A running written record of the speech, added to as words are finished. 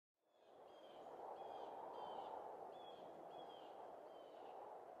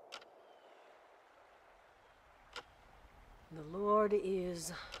The Lord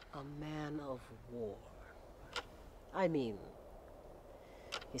is a man of war. I mean,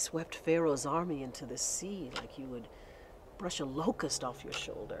 he swept Pharaoh's army into the sea like you would brush a locust off your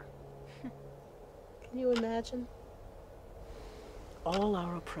shoulder. Can you imagine? All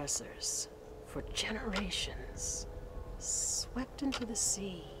our oppressors, for generations, swept into the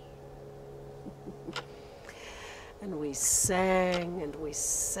sea. And we sang, and we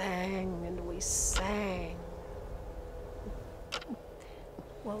sang, and we sang.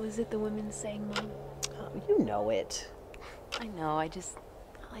 What was it the women sang, Mom? Oh, you know it. I know, I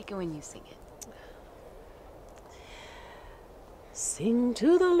like it when you sing it. Sing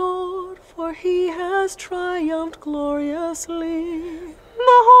to the Lord, for he has triumphed gloriously.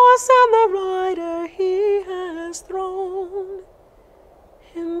 The horse and the rider he has thrown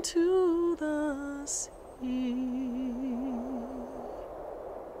into the sea.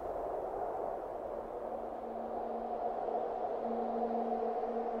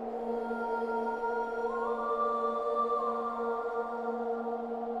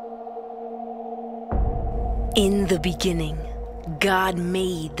 In the beginning, God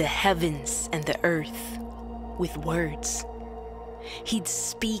made the heavens and the earth with words. He'd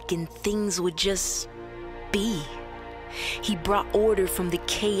speak and things would just be. He brought order from the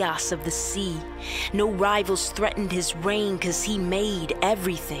chaos of the sea. No rivals threatened his reign 'cause he made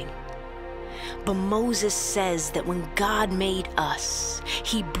everything. But Moses says that when God made us,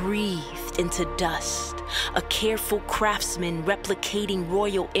 he breathed into dust, a careful craftsman replicating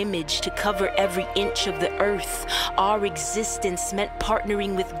royal image to cover every inch of the earth. Our existence meant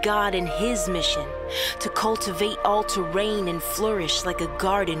partnering with God in his mission, to cultivate all terrain and flourish like a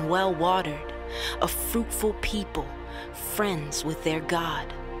garden well watered, a fruitful people, friends with their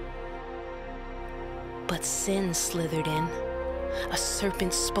God. But sin slithered in. A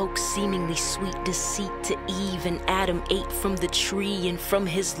serpent spoke seemingly sweet deceit to Eve, and Adam ate from the tree, and from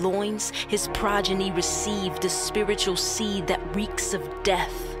his loins his progeny received a spiritual seed that reeks of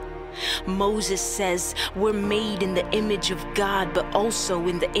death. Moses says we're made in the image of God, but also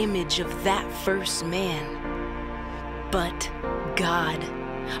in the image of that first man. But God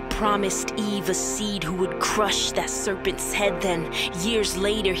promised Eve a seed who would crush that serpent's head. Then, years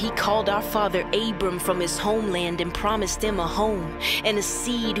later, he called our father Abram from his homeland and promised him a home and a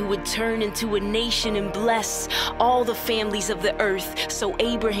seed who would turn into a nation and bless all the families of the earth. So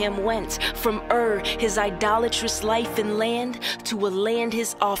Abraham went from his idolatrous life and land, to a land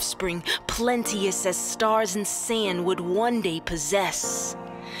his offspring, plenteous as stars and sand, would one day possess: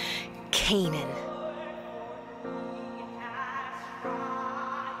 Canaan.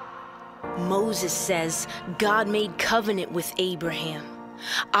 Moses says God made covenant with Abraham.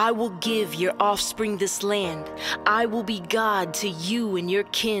 I will give your offspring this land. I will be God to you and your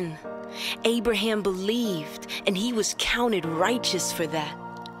kin. Abraham believed, and he was counted righteous for that.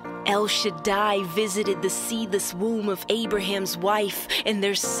 El Shaddai visited the seedless womb of Abraham's wife, and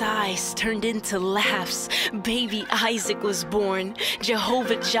their sighs turned into laughs. Baby Isaac was born.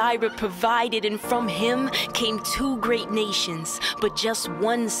 Jehovah Jireh provided, and from him came two great nations, but just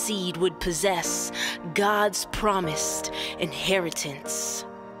one seed would possess God's promised inheritance.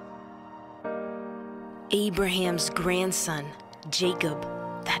 Abraham's grandson, Jacob,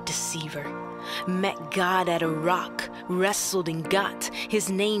 that deceiver, met God at a rock, wrestled and got his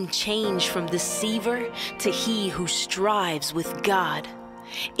name changed from deceiver to he who strives with God.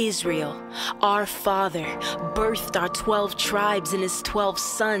 Israel, our father, birthed our 12 tribes and his 12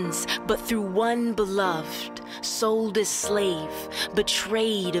 sons, but through one beloved, sold as slave,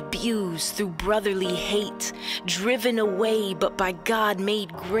 betrayed, abused through brotherly hate, driven away but by God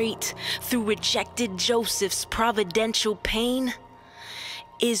made great through rejected Joseph's providential pain.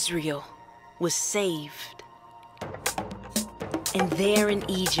 Israel was saved. And there in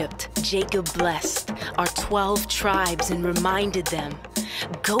Egypt, Jacob blessed our 12 tribes and reminded them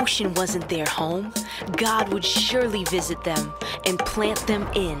Goshen wasn't their home. God would surely visit them and plant them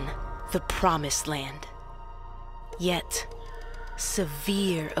in the promised land. Yet,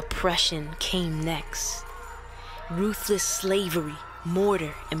 severe oppression came next. Ruthless slavery,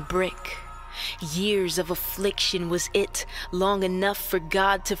 mortar and brick. Years of affliction was it, long enough for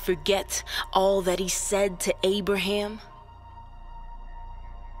God to forget all that he said to Abraham?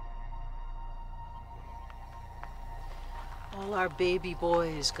 All our baby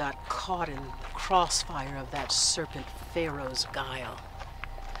boys got caught in the crossfire of that serpent Pharaoh's guile.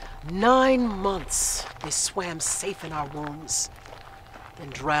 9 months they swam safe in our wombs, then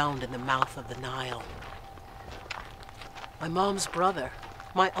drowned in the mouth of the Nile. My mom's brother,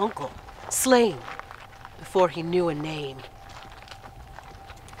 my uncle, slain before he knew a name.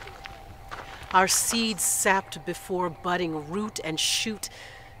 Our seeds sapped before budding root and shoot,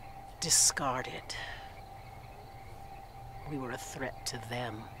 discarded. We were a threat to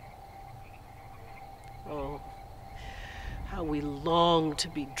them. Oh, how we longed to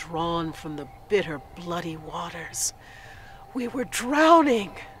be drawn from the bitter, bloody waters. We were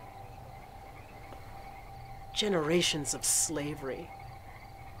drowning. Generations of slavery.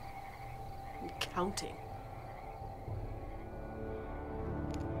 And counting.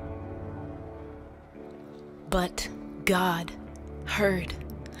 But God heard.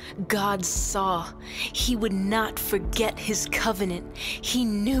 God saw. He would not forget his covenant. He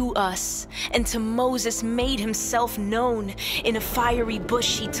knew us, and to Moses made himself known. In a fiery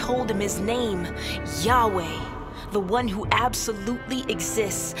bush he told him his name, Yahweh, the one who absolutely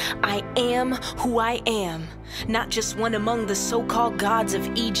exists. I am who I am, not just one among the so-called gods of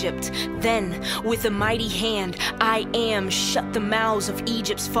Egypt. Then, with a mighty hand, I am shut the mouths of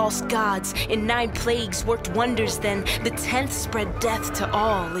Egypt's false gods. In 9 plagues worked wonders then. The 10th spread death to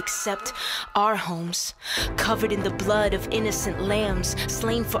all except our homes, covered in the blood of innocent lambs,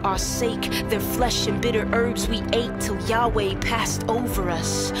 slain for our sake. Their flesh and bitter herbs we ate till Yahweh passed over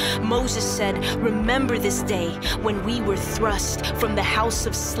us. Moses said, remember this day when we were thrust from the house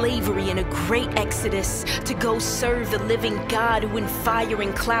of slavery in a great exodus to go serve the living God who in fire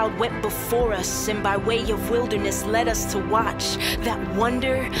and cloud went before us, and by way of wilderness led us to watch that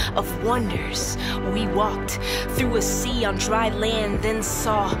wonder of wonders. We walked through a sea on dry land, then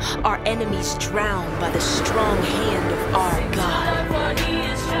saw our enemies drowned by the strong hand of our God.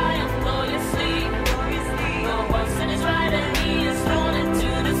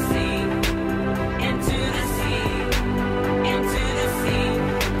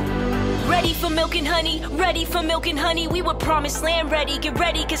 Ready for milk and honey, ready for milk and honey. We were promised land ready, get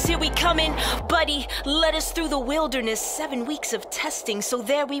ready, cause here we coming. Buddy led us through the wilderness, 7 weeks of testing, so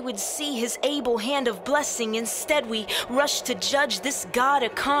there we would see his able hand of blessing. Instead we rushed to judge this God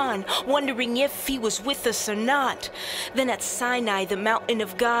Akan, wondering if he was with us or not. Then at Sinai, the mountain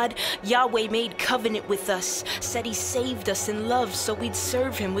of God, Yahweh made covenant with us, said he saved us in love so we'd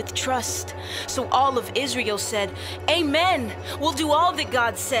serve him with trust. So all of Israel said, amen, we'll do all that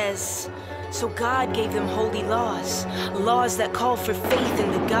God says. So God gave them holy laws, laws that called for faith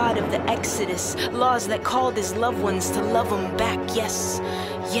in the God of the Exodus, laws that called his loved ones to love him back. Yes,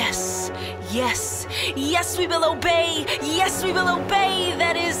 yes, yes, yes, we will obey. Yes, we will obey.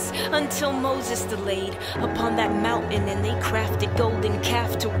 That is, until Moses delayed upon that mountain and they crafted golden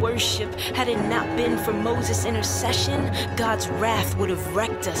calf to worship. Had it not been for Moses' intercession, God's wrath would have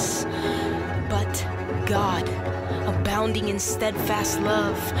wrecked us. But God, abounding in steadfast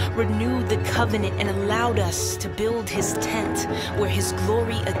love, renewed the covenant and allowed us to build his tent where his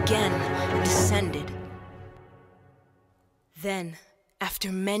glory again descended. Then,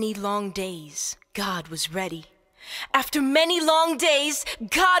 after many long days, God was ready. After many long days,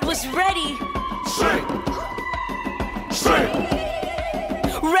 God was ready. Sing!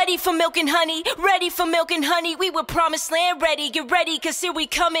 Ready for milk and honey, ready for milk and honey. We were promised land ready, get ready, cause here we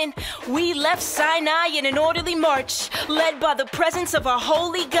coming. We left Sinai in an orderly march, led by the presence of our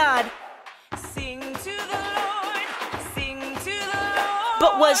holy God. Sing to the Lord, sing to the Lord.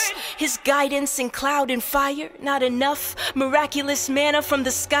 But was his guidance in cloud and fire not enough? Miraculous manna from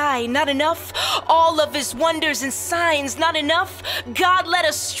the sky, not enough? All of his wonders and signs, not enough? God led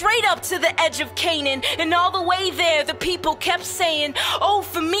us straight up to the edge of Canaan, and all the way there the people kept saying, oh,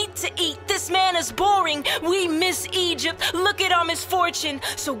 for meat to eat, this manna's boring. We miss Egypt, look at our misfortune.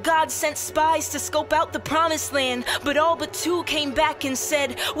 So God sent spies to scope out the promised land, but all but 2 came back and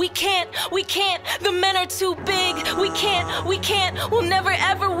said, we can't, the men are too big. We can't, we'll never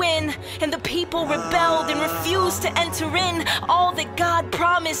ever win. And the people rebelled and refused to enter in all that God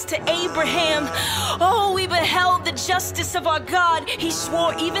promised to Abraham. Oh, we beheld the justice of our God. He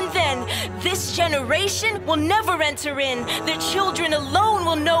swore even then, this generation will never enter in. Their children alone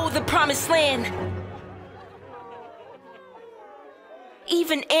will know the promised land.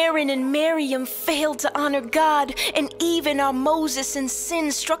 Even Aaron and Miriam failed to honor God, and even our Moses in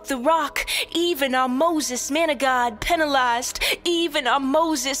sin struck the rock. Even our Moses, man of God, penalized. Even our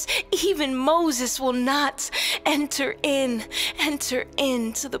Moses, even Moses will not enter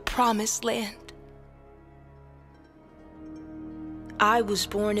into the promised land. I was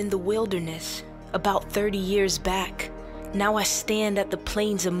born in the wilderness about 30 years back. Now I stand at the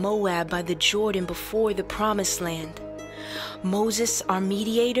plains of Moab by the Jordan before the promised land. Moses, our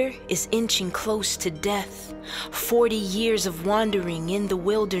mediator, is inching close to death. 40 years of wandering in the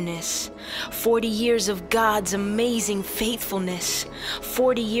wilderness. 40 years of God's amazing faithfulness.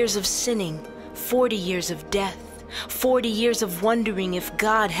 40 years of sinning. 40 years of death. 40 years of wondering if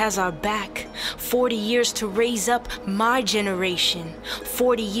God has our back. 40 years to raise up my generation,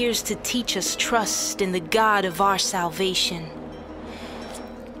 40 years to teach us trust in the God of our salvation.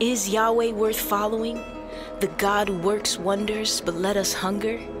 Is Yahweh worth following? The God who works wonders but let us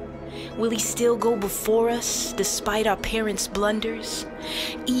hunger? Will he still go before us despite our parents' blunders?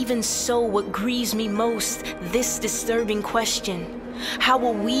 Even so, what grieves me most, this disturbing question: how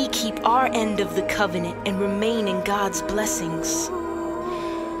will we keep our end of the covenant and remain in God's blessings?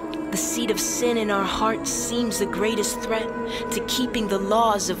 The seed of sin in our hearts seems the greatest threat to keeping the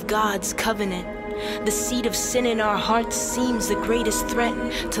laws of God's covenant. The seed of sin in our hearts seems the greatest threat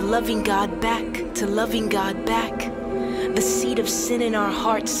to loving God back, to loving God back. The seed of sin in our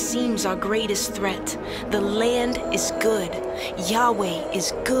hearts seems our greatest threat. The land is good, Yahweh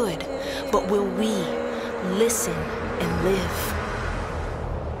is good, but will we listen and live?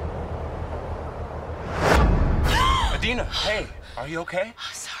 Adina, hey, are you okay?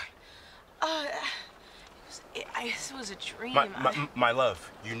 Oh, sorry. I guess it was a dream. My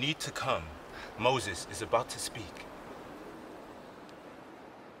love, you need to come. Moses is about to speak.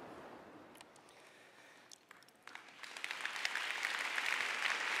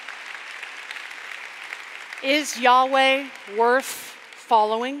 Is Yahweh worth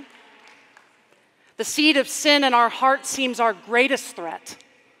following? The seed of sin in our heart seems our greatest threat.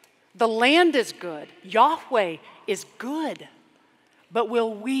 The land is good. Yahweh is good. But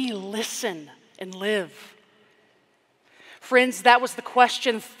will we listen and live? Friends, that was the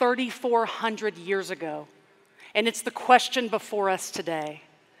question 3,400 years ago. And it's the question before us today.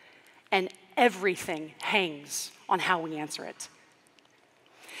 And everything hangs on how we answer it.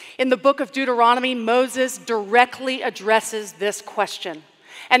 In the book of Deuteronomy, Moses directly addresses this question.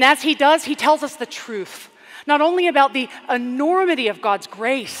 And as he does, he tells us the truth, not only about the enormity of God's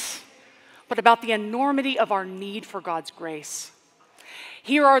grace, but about the enormity of our need for God's grace.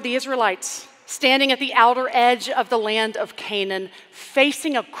 Here are the Israelites standing at the outer edge of the land of Canaan,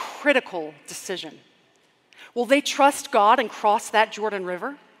 facing a critical decision. Will they trust God and cross that Jordan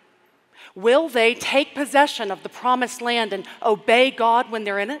River? Will they take possession of the promised land and obey God when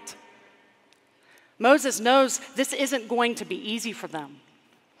they're in it? Moses knows this isn't going to be easy for them.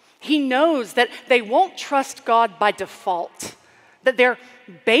 He knows that they won't trust God by default, that their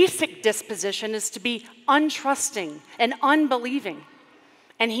basic disposition is to be untrusting and unbelieving.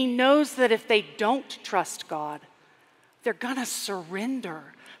 And he knows that if they don't trust God, they're going to surrender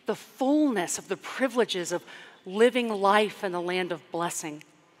the fullness of the privileges of living life in the land of blessing.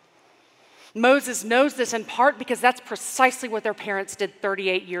 Moses knows this in part because that's precisely what their parents did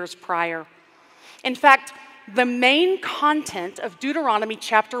 38 years prior. In fact, the main content of Deuteronomy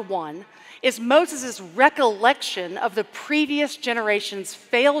chapter 1 is Moses' recollection of the previous generation's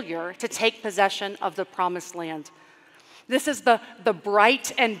failure to take possession of the promised land. This is the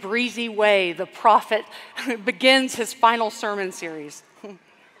bright and breezy way the prophet begins his final sermon series.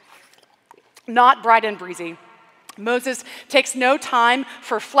 Not bright and breezy. Moses takes no time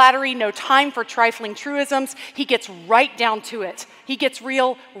for flattery, no time for trifling truisms. He gets right down to it. He gets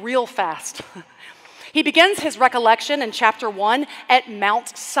real fast. He begins his recollection in chapter 1 at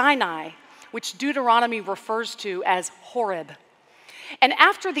Mount Sinai, which Deuteronomy refers to as Horeb. And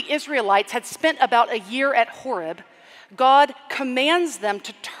after the Israelites had spent about a year at Horeb, God commands them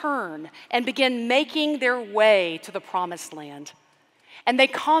to turn and begin making their way to the promised land. And they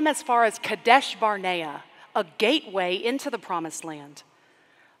come as far as Kadesh Barnea, a gateway into the promised land.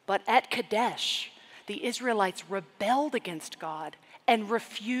 But at Kadesh, the Israelites rebelled against God and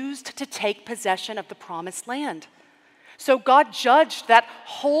refused to take possession of the promised land. So God judged that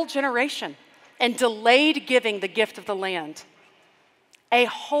whole generation and delayed giving the gift of the land. A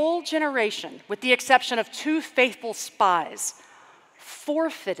whole generation, with the exception of 2 faithful spies,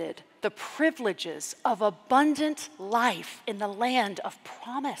 forfeited the privileges of abundant life in the land of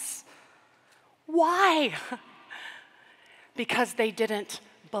promise. Why? Because they didn't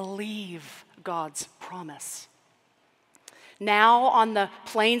believe God's promise. Now, on the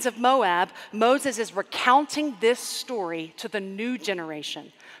plains of Moab, Moses is recounting this story to the new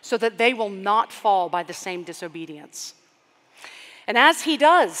generation so that they will not fall by the same disobedience. And as he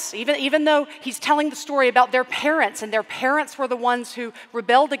does, even though he's telling the story about their parents, and their parents were the ones who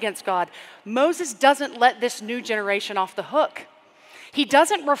rebelled against God, Moses doesn't let this new generation off the hook. He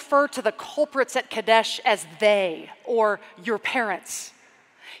doesn't refer to the culprits at Kadesh as they or your parents.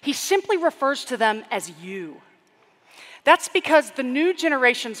 He simply refers to them as you. That's because the new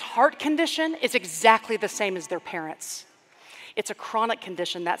generation's heart condition is exactly the same as their parents. It's a chronic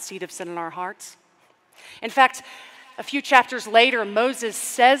condition, that seed of sin in our hearts. In fact, a few chapters later, Moses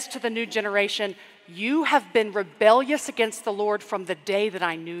says to the new generation, "You have been rebellious against the Lord from the day that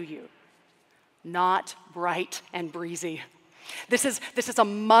I knew you." not bright and breezy. This is a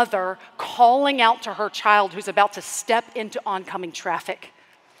mother calling out to her child who's about to step into oncoming traffic.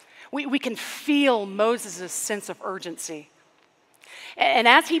 We can feel Moses' sense of urgency. And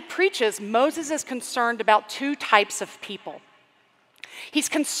as he preaches, Moses is concerned about two types of people. He's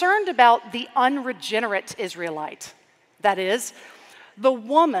concerned about the unregenerate Israelite, that is, the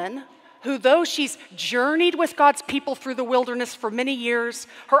woman who, though she's journeyed with God's people through the wilderness for many years,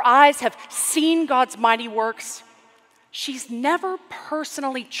 her eyes have seen God's mighty works, she's never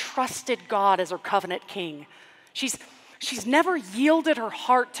personally trusted God as her covenant king. She's never yielded her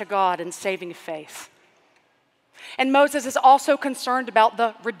heart to God in saving faith. And Moses is also concerned about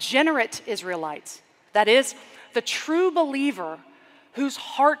the regenerate Israelites, that is, the true believer whose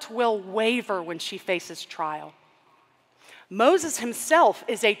heart will waver when she faces trial. Moses himself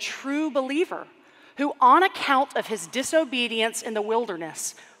is a true believer who, on account of his disobedience in the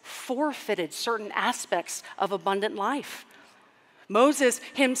wilderness, forfeited certain aspects of abundant life. Moses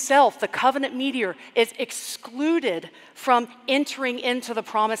himself, the covenant mediator, is excluded from entering into the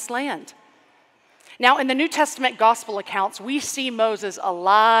promised land. Now, in the New Testament gospel accounts, we see Moses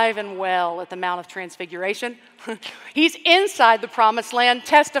alive and well at the Mount of Transfiguration. He's inside the promised land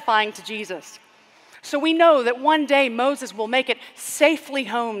testifying to Jesus. So we know that one day Moses will make it safely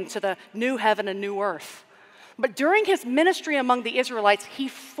home to the new heaven and new earth. But during his ministry among the Israelites, he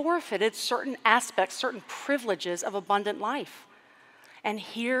forfeited certain aspects, certain privileges of abundant life. And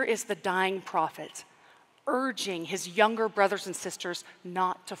here is the dying prophet urging his younger brothers and sisters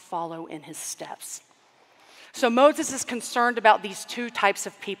not to follow in his steps. So Moses is concerned about these two types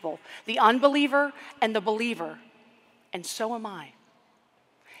of people, the unbeliever and the believer, and so am I.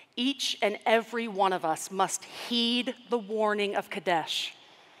 Each and every one of us must heed the warning of Kadesh.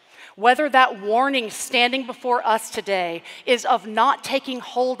 Whether that warning standing before us today is of not taking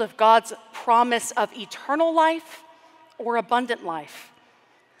hold of God's promise of eternal life or abundant life.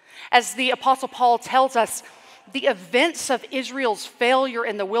 As the Apostle Paul tells us, the events of Israel's failure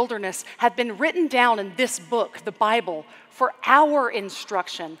in the wilderness have been written down in this book, the Bible, for our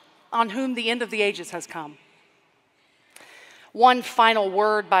instruction on whom the end of the ages has come. One final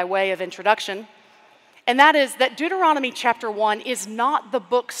word by way of introduction, and that is that Deuteronomy chapter 1 is not the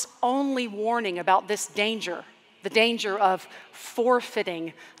book's only warning about this danger, the danger of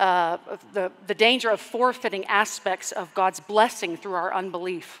forfeiting, the danger of forfeiting aspects of God's blessing through our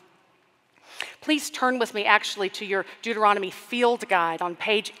unbelief. Please turn with me actually to your Deuteronomy field guide on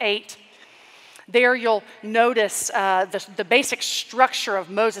page 8. There you'll notice the basic structure of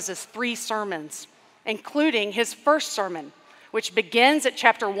Moses' 3 sermons, including his first sermon, which begins at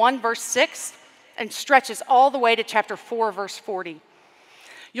chapter 1, verse 6, and stretches all the way to chapter 4, verse 40.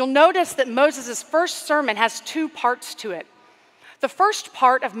 You'll notice that Moses' first sermon has 2 parts to it. The first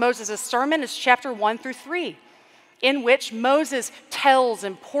part of Moses' sermon is chapter 1 through 3, in which Moses tells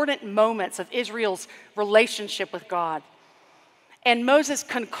important moments of Israel's relationship with God. And Moses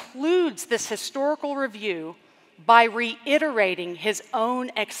concludes this historical review by reiterating his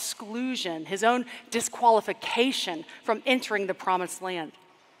own exclusion, his own disqualification from entering the promised land.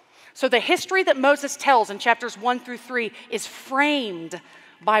 So the history that Moses tells in chapters 1 through 3 is framed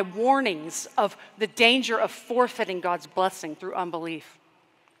by warnings of the danger of forfeiting God's blessing through unbelief.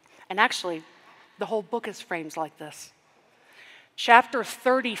 And actually, the whole book is framed like this. Chapter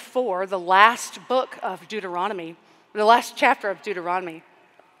 34, the last book of Deuteronomy, the last chapter of Deuteronomy,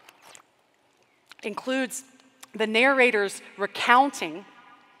 includes the narrator's recounting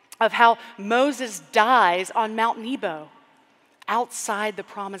of how Moses dies on Mount Nebo, outside the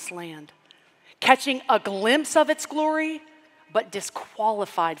promised land, catching a glimpse of its glory, but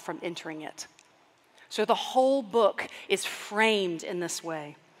disqualified from entering it. So the whole book is framed in this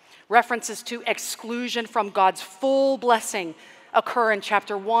way. References to exclusion from God's full blessing occur in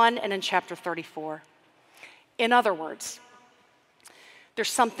chapter 1 and in chapter 34. In other words, there's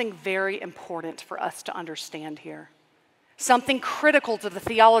something very important for us to understand here, something critical to the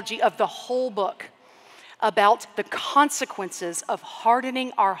theology of the whole book about the consequences of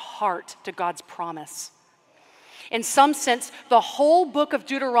hardening our heart to God's promise. In some sense, the whole book of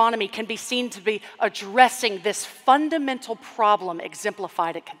Deuteronomy can be seen to be addressing this fundamental problem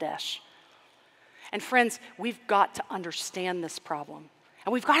exemplified at Kadesh. And friends, we've got to understand this problem,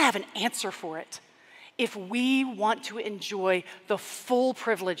 and we've got to have an answer for it if we want to enjoy the full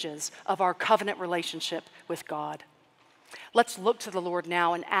privileges of our covenant relationship with God. Let's look to the Lord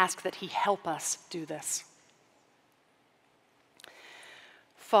now and ask that he help us do this.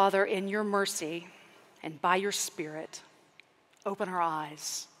 Father, in your mercy, and by your Spirit, open our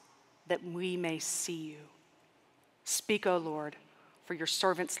eyes that we may see you. Speak, O Lord, for your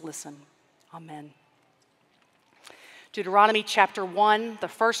servants listen. Amen. Deuteronomy chapter 1, the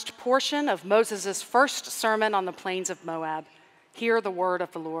first portion of Moses' first sermon on the plains of Moab. Hear the word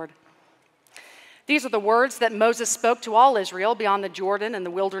of the Lord. These are the words that Moses spoke to all Israel beyond the Jordan and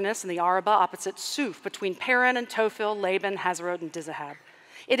the wilderness and the Arabah opposite Suf, between Paran and Tophel, Laban, Hazerot, and Dizahab.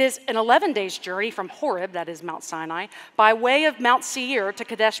 It is an 11 days journey from Horeb, that is Mount Sinai, by way of Mount Seir to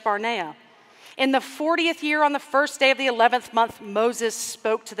Kadesh Barnea. In the 40th year, on the first day of the 11th month, Moses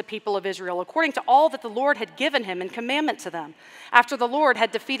spoke to the people of Israel according to all that the Lord had given him in commandment to them. After the Lord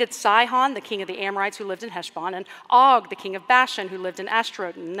had defeated Sihon, the king of the Amorites who lived in Heshbon, and Og, the king of Bashan, who lived in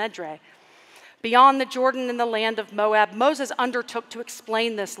Ashtaroth and Edrei. Beyond the Jordan in the land of Moab, Moses undertook to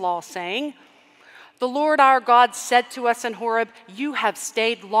explain this law, saying, "The Lord our God said to us in Horeb, 'You have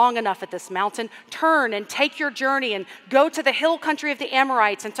stayed long enough at this mountain. Turn and take your journey and go to the hill country of the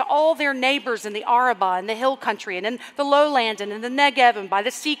Amorites and to all their neighbors in the Arabah and the hill country and in the lowland and in the Negev and by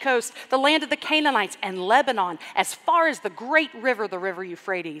the seacoast, the land of the Canaanites and Lebanon, as far as the great river, the river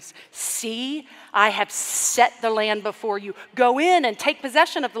Euphrates. See, I have set the land before you. Go in and take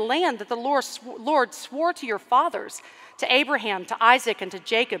possession of the land that the Lord swore to your fathers, to Abraham, to Isaac, and to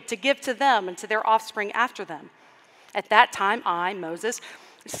Jacob, to give to them and to their offspring after them. At that time, I, Moses,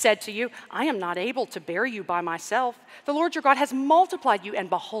 said to you, I am not able to bear you by myself. The Lord your God has multiplied you,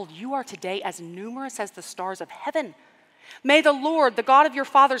 and behold, you are today as numerous as the stars of heaven. May the Lord, the God of your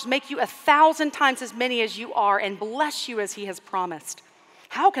fathers, make you 1,000 times as many as you are, and bless you as he has promised.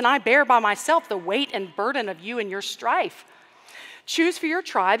 How can I bear by myself the weight and burden of you and your strife? Choose for your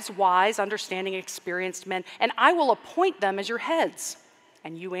tribes wise, understanding, experienced men, and I will appoint them as your heads."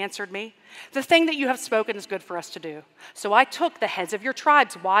 And you answered me, "The thing that you have spoken is good for us to do." So I took the heads of your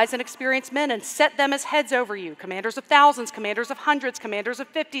tribes, wise and experienced men, and set them as heads over you, commanders of thousands, commanders of hundreds, commanders of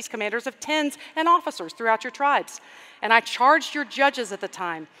 50s, commanders of 10s, and officers throughout your tribes. And I charged your judges at the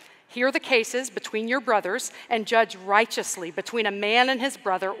time, "Hear the cases between your brothers and judge righteously between a man and his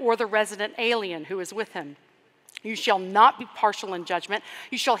brother or the resident alien who is with him. You shall not be partial in judgment.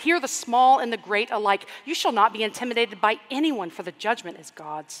 You shall hear the small and the great alike. You shall not be intimidated by anyone, for the judgment is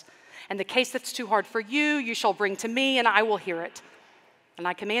God's. And the case that's too hard for you, you shall bring to me, and I will hear it." And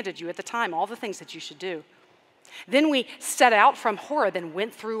I commanded you at the time all the things that you should do. Then we set out from Horeb and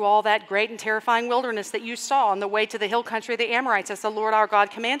went through all that great and terrifying wilderness that you saw on the way to the hill country of the Amorites, as the Lord our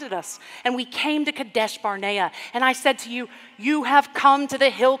God commanded us. And we came to Kadesh Barnea, and I said to you, "You have come to the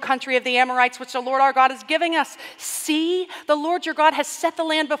hill country of the Amorites, which the Lord our God is giving us. See, the Lord your God has set the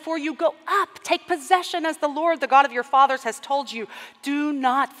land before you. Go up, take possession as the Lord, the God of your fathers, has told you. Do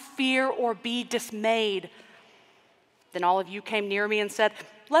not fear or be dismayed." Then all of you came near me and said,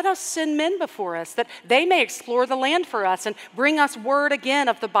 "Let us send men before us, that they may explore the land for us and bring us word again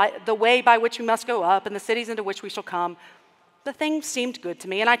of the way by which we must go up and the cities into which we shall come." The thing seemed good to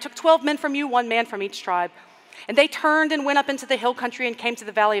me, and I took 12 men from you, 1 man from each tribe. And they turned and went up into the hill country and came to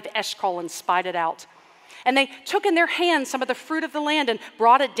the valley of Eshcol and spied it out. And they took in their hands some of the fruit of the land and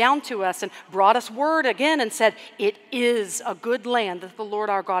brought it down to us and brought us word again and said, "It is a good land that the Lord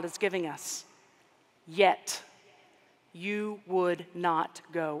our God is giving us." Yet you would not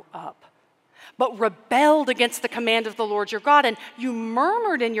go up, but rebelled against the command of the Lord your God, and you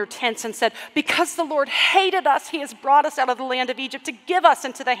murmured in your tents and said, "Because the Lord hated us, he has brought us out of the land of Egypt to give us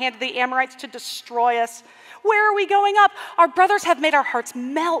into the hand of the Amorites to destroy us. Where are we going up? Our brothers have made our hearts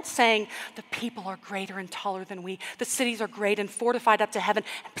melt, saying, 'The people are greater and taller than we. The cities are great and fortified up to heaven.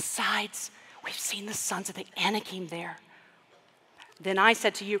 And besides, we've seen the sons of the Anakim there.' Then I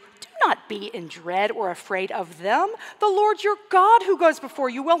said to you, 'Do not be in dread or afraid of them. The Lord your God who goes before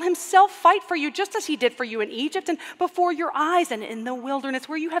you will himself fight for you, just as he did for you in Egypt and before your eyes and in the wilderness,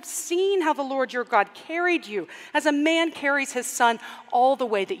 where you have seen how the Lord your God carried you, as a man carries his son, all the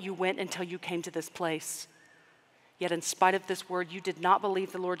way that you went until you came to this place. Yet in spite of this word, you did not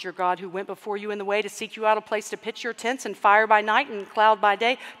believe the Lord your God, who went before you in the way to seek you out a place to pitch your tents, and fire by night and cloud by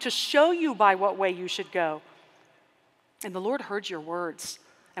day, to show you by what way you should go. And the Lord heard your words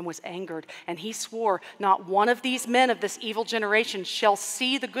and was angered, and he swore, not one of these men of this evil generation shall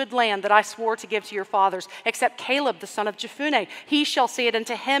see the good land that I swore to give to your fathers, except Caleb the son of Jephunneh. He shall see it, and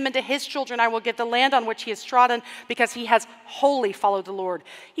to him and to his children I will give the land on which he has trodden, because he has wholly followed the Lord.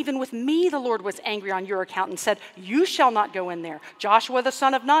 Even with me the Lord was angry on your account and said, you shall not go in there. Joshua the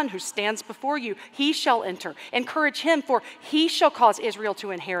son of Nun, who stands before you, he shall enter. Encourage him, for he shall cause Israel to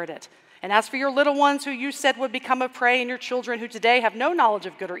inherit it. And as for your little ones who you said would become a prey, and your children who today have no knowledge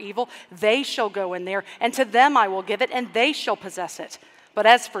of good or evil, they shall go in there, and to them I will give it, and they shall possess it. But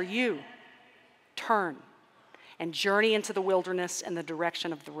as for you, turn and journey into the wilderness in the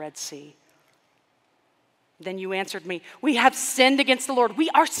direction of the Red Sea." Then you answered me, we have sinned against the Lord. We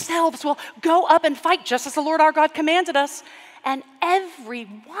ourselves will go up and fight just as the Lord our God commanded us. And every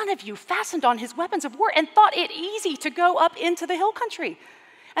one of you fastened on his weapons of war and thought it easy to go up into the hill country.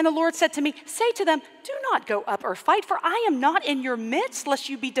 And the Lord said to me, say to them, do not go up or fight, for I am not in your midst, lest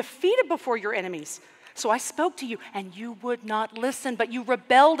you be defeated before your enemies. So I spoke to you, and you would not listen, but you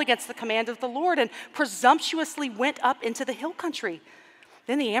rebelled against the command of the Lord and presumptuously went up into the hill country.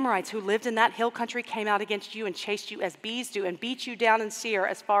 Then the Amorites who lived in that hill country came out against you and chased you as bees do and beat you down in Seir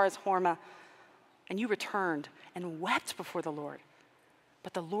as far as Hormah. And you returned and wept before the Lord.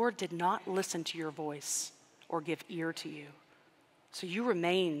 But the Lord did not listen to your voice or give ear to you. So you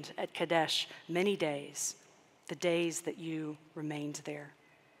remained at Kadesh many days, the days that you remained there.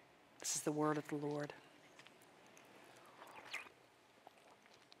 This is the word of the Lord.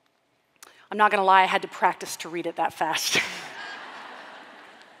 I'm not going to lie, I had to practice to read it that fast.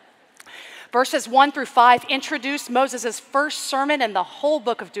 Verses 1 through 5 introduce Moses' first sermon in the whole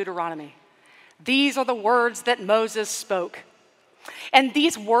book of Deuteronomy. These are the words that Moses spoke. And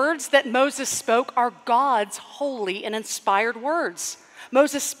these words that Moses spoke are God's holy and inspired words.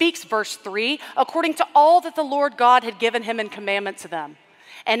 Moses speaks, verse 3, according to all that the Lord God had given him in commandment to them.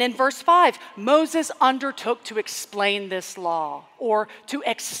 And in verse 5, Moses undertook to explain this law or to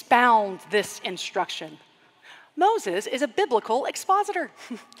expound this instruction. Moses is a biblical expositor.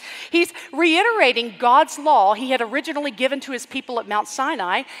 He's reiterating God's law he had originally given to his people at Mount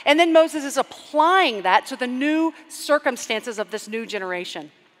Sinai, and then Moses is applying that to the new circumstances of this new generation.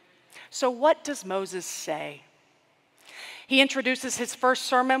 So what does Moses say? He introduces his first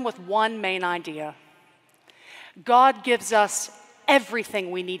sermon with one main idea. God gives us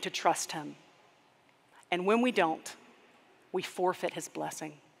everything we need to trust him. And when we don't, we forfeit his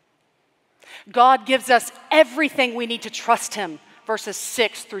blessing. God gives us everything we need to trust him, verses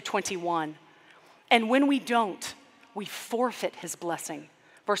 6 through 21. And when we don't, we forfeit his blessing,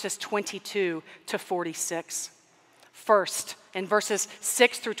 verses 22 to 46. First, in verses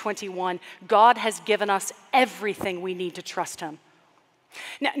 6 through 21, God has given us everything we need to trust him.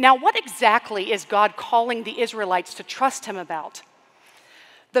 Now, what exactly is God calling the Israelites to trust him about?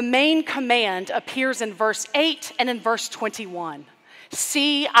 The main command appears in verse 8 and in verse 21.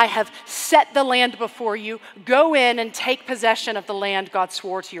 See, I have set the land before you. Go in and take possession of the land God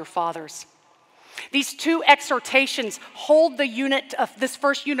swore to your fathers. These two exhortations hold this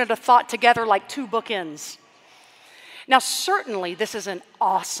first unit of thought together like two bookends. Now, certainly, this is an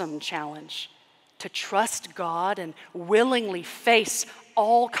awesome challenge to trust God and willingly face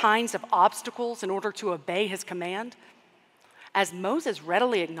all kinds of obstacles in order to obey his command. As Moses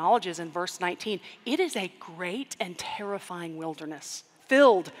readily acknowledges in verse 19, it is a great and terrifying wilderness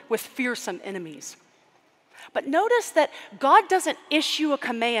filled with fearsome enemies. But notice that God doesn't issue a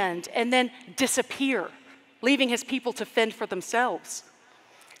command and then disappear, leaving his people to fend for themselves.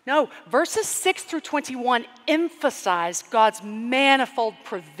 No, verses 6 through 21 emphasize God's manifold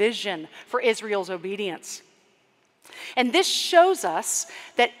provision for Israel's obedience. And this shows us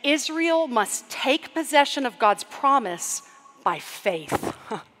that Israel must take possession of God's promise by faith,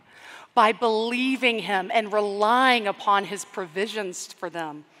 by believing him and relying upon his provisions for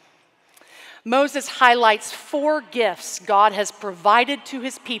them. Moses highlights 4 gifts God has provided to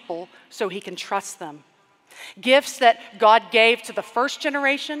his people so he can trust them. Gifts that God gave to the first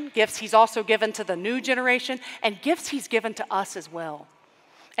generation, gifts he's also given to the new generation, and gifts he's given to us as well.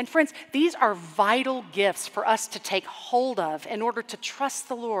 And friends, these are vital gifts for us to take hold of in order to trust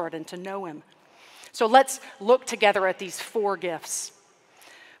the Lord and to know him. So let's look together at these 4 gifts.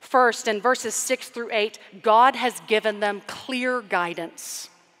 First, in verses 6 through 8, God has given them clear guidance.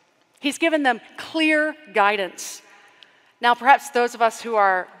 He's given them clear guidance. Now, perhaps those of us who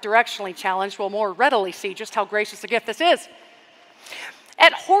are directionally challenged will more readily see just how gracious a gift this is.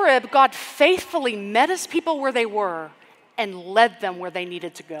 At Horeb, God faithfully met his people where they were and led them where they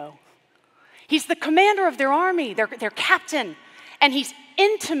needed to go. He's the commander of their army, their captain, and he's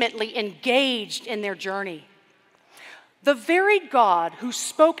intimately engaged in their journey. The very God who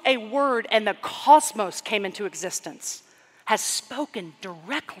spoke a word and the cosmos came into existence has spoken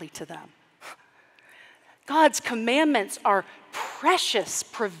directly to them. God's commandments are precious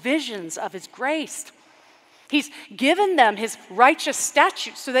provisions of his grace. He's given them his righteous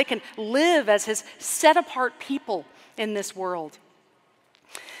statutes so they can live as his set-apart people in this world.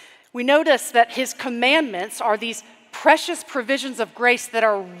 We notice that his commandments are these precious provisions of grace that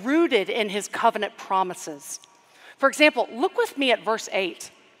are rooted in his covenant promises. For example, look with me at verse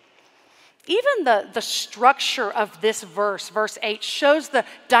 8. Even the structure of this verse 8, shows the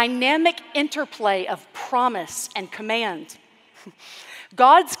dynamic interplay of promise and command.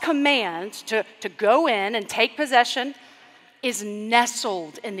 God's command to go in and take possession is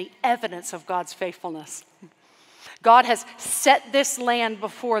nestled in the evidence of God's faithfulness. God has set this land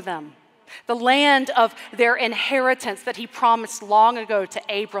before them, the land of their inheritance that he promised long ago to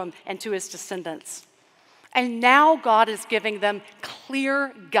Abram and to his descendants. And now God is giving them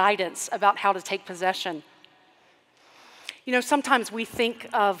clear guidance about how to take possession. You know, sometimes we think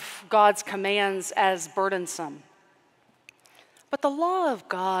of God's commands as burdensome. But the law of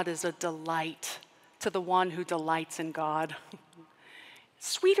God is a delight to the one who delights in God.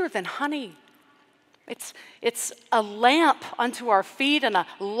 Sweeter than honey. It's a lamp unto our feet and a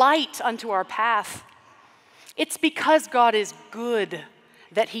light unto our path. It's because God is good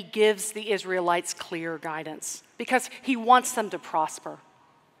that he gives the Israelites clear guidance, because he wants them to prosper.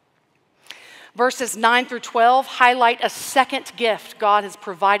 Verses 9 through 12 highlight a second gift God has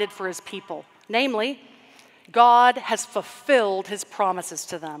provided for his people. Namely, God has fulfilled his promises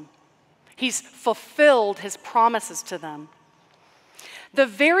to them. He's fulfilled his promises to them. The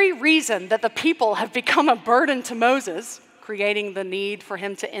very reason that the people have become a burden to Moses, creating the need for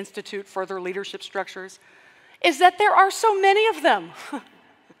him to institute further leadership structures, is that there are so many of them.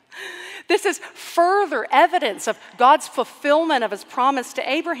 This is further evidence of God's fulfillment of his promise to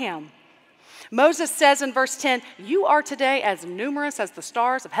Abraham. Moses says in verse 10, "You are today as numerous as the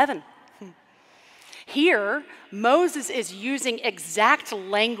stars of heaven." Here, Moses is using exact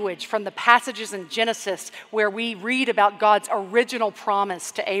language from the passages in Genesis where we read about God's original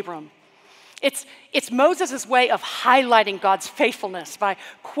promise to Abram. It's Moses' way of highlighting God's faithfulness by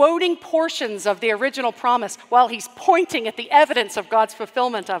quoting portions of the original promise while he's pointing at the evidence of God's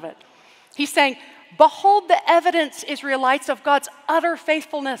fulfillment of it. He's saying, "Behold the evidence, Israelites, of God's utter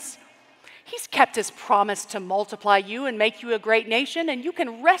faithfulness. He's kept his promise to multiply you and make you a great nation, and you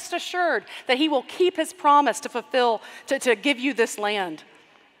can rest assured that he will keep his promise to fulfill, to give you this land."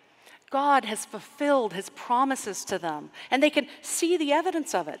 God has fulfilled his promises to them, and they can see the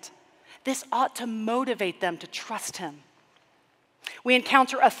evidence of it. This ought to motivate them to trust him. We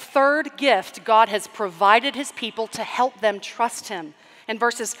encounter a third gift God has provided his people to help them trust him in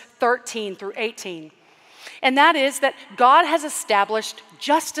verses 13 through 18. And that is that God has established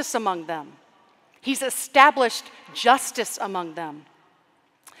justice among them. He's established justice among them.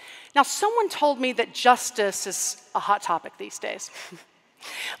 Now, someone told me that justice is a hot topic these days.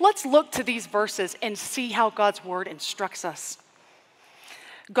 Let's look to these verses and see how God's word instructs us.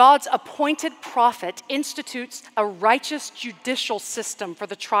 God's appointed prophet institutes a righteous judicial system for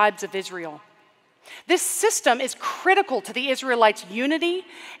the tribes of Israel. This system is critical to the Israelites' unity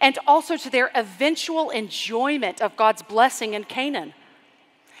and also to their eventual enjoyment of God's blessing in Canaan.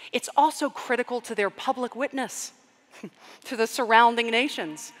 It's also critical to their public witness to the surrounding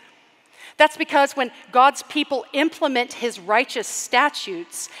nations. That's because when God's people implement his righteous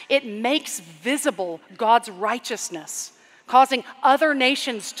statutes, it makes visible God's righteousness, causing other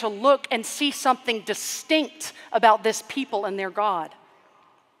nations to look and see something distinct about this people and their God.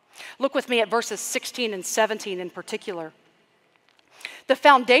 Look with me at verses 16 and 17 in particular. The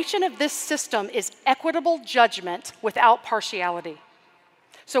foundation of this system is equitable judgment without partiality.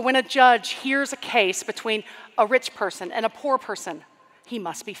 So when a judge hears a case between a rich person and a poor person, he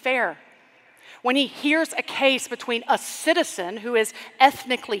must be fair. When he hears a case between a citizen who is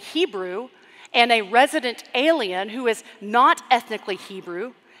ethnically Hebrew and a resident alien who is not ethnically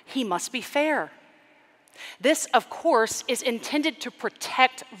Hebrew, he must be fair. This, of course, is intended to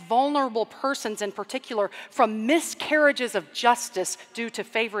protect vulnerable persons in particular from miscarriages of justice due to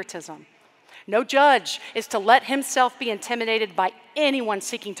favoritism. No judge is to let himself be intimidated by anyone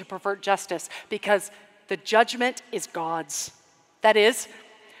seeking to pervert justice, because the judgment is God's. That is,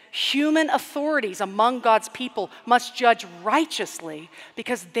 human authorities among God's people must judge righteously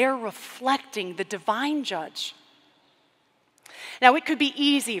because they're reflecting the divine judge. Now, it could be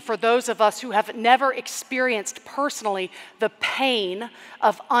easy for those of us who have never experienced personally the pain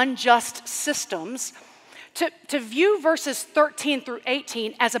of unjust systems to view verses 13 through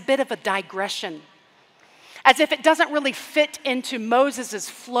 18 as a bit of a digression, as if it doesn't really fit into Moses'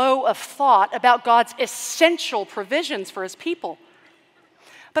 flow of thought about God's essential provisions for his people.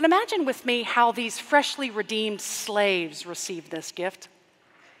 But imagine with me how these freshly redeemed slaves received this gift.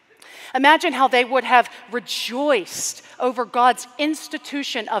 Imagine how they would have rejoiced over God's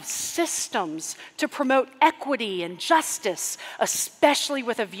institution of systems to promote equity and justice, especially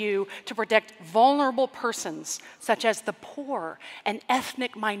with a view to protect vulnerable persons such as the poor and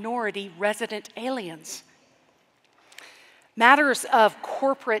ethnic minority resident aliens. Matters of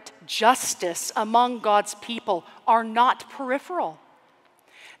corporate justice among God's people are not peripheral.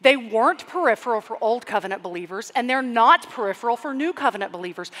 They weren't peripheral for Old Covenant believers, and they're not peripheral for New Covenant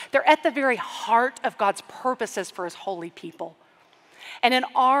believers. They're at the very heart of God's purposes for his holy people. And in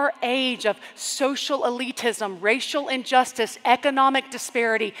our age of social elitism, racial injustice, economic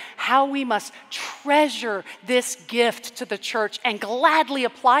disparity, how we must treasure this gift to the church and gladly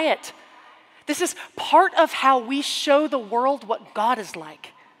apply it. This is part of how we show the world what God is like.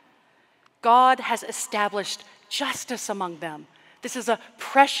 God has established justice among them. This is a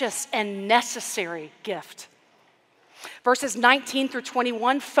precious and necessary gift. Verses 19 through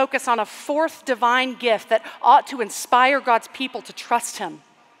 21 focus on a fourth divine gift that ought to inspire God's people to trust him.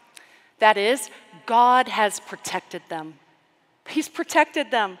 That is, God has protected them. He's protected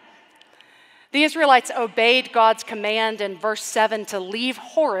them. The Israelites obeyed God's command in verse 7 to leave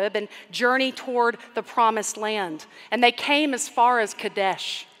Horeb and journey toward the promised land. And they came as far as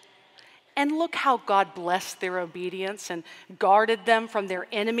Kadesh. And look how God blessed their obedience and guarded them from their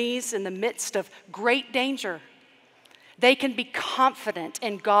enemies in the midst of great danger. They can be confident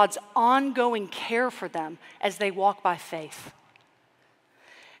in God's ongoing care for them as they walk by faith.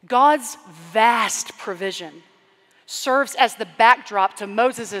 God's vast provision serves as the backdrop to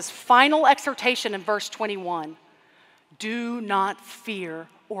Moses' final exhortation in verse 21. Do not fear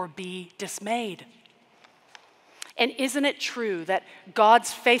or be dismayed. And isn't it true that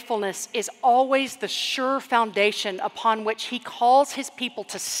God's faithfulness is always the sure foundation upon which he calls his people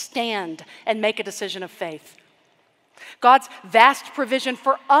to stand and make a decision of faith? God's vast provision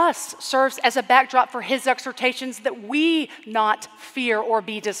for us serves as a backdrop for his exhortations that we not fear or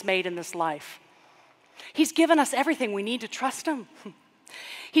be dismayed in this life. He's given us everything we need to trust him.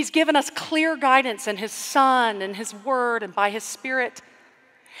 He's given us clear guidance in his Son and his Word and by his Spirit.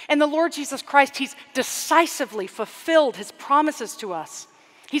 And the Lord Jesus Christ, he's decisively fulfilled his promises to us.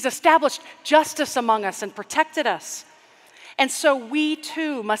 He's established justice among us and protected us. And so we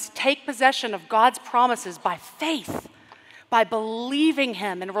too must take possession of God's promises by faith, by believing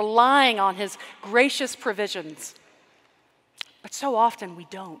him and relying on his gracious provisions. But so often we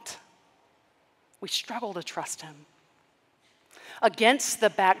don't. We struggle to trust him. Against the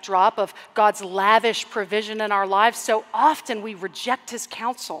backdrop of God's lavish provision in our lives, so often we reject his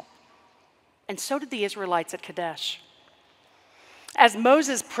counsel. And so did the Israelites at Kadesh. As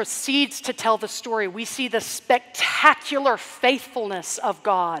Moses proceeds to tell the story, we see the spectacular faithfulness of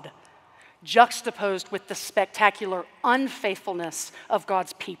God juxtaposed with the spectacular unfaithfulness of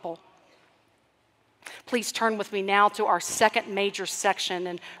God's people. Please turn with me now to our second major section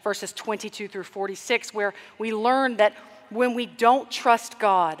in verses 22 through 46, where we learn that when we don't trust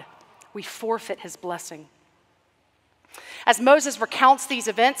God, we forfeit his blessing. As Moses recounts these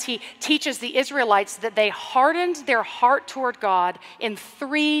events, he teaches the Israelites that they hardened their heart toward God in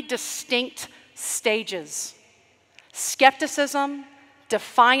three distinct stages: skepticism,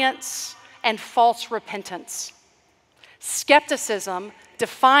 defiance, and false repentance. Skepticism,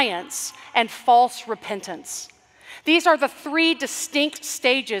 defiance, and false repentance. These are the three distinct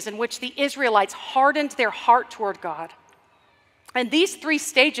stages in which the Israelites hardened their heart toward God. And these three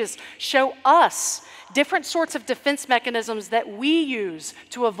stages show us different sorts of defense mechanisms that we use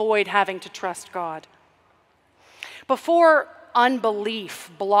to avoid having to trust God. Before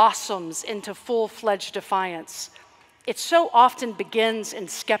unbelief blossoms into full-fledged defiance, it so often begins in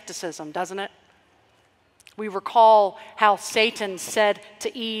skepticism, doesn't it? We recall how Satan said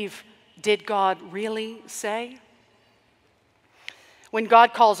to Eve, "Did God really say?" When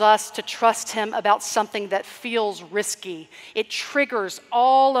God calls us to trust him about something that feels risky, it triggers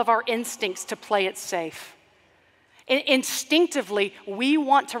all of our instincts to play it safe. Instinctively, we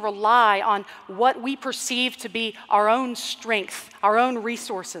want to rely on what we perceive to be our own strength, our own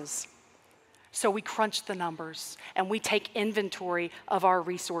resources. So we crunch the numbers and we take inventory of our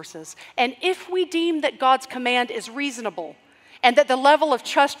resources. And if we deem that God's command is reasonable and that the level of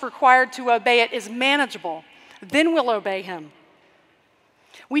trust required to obey it is manageable, then we'll obey him.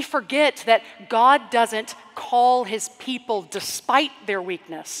 We forget that God doesn't call his people despite their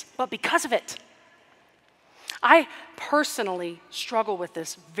weakness, but because of it. I personally struggle with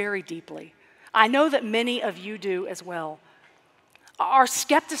this very deeply. I know that many of you do as well. Our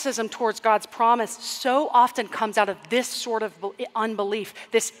skepticism towards God's promise so often comes out of this sort of unbelief,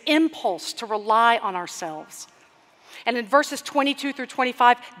 this impulse to rely on ourselves. And in verses 22 through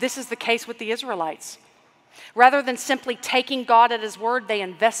 25, this is the case with the Israelites. Rather than simply taking God at his word, they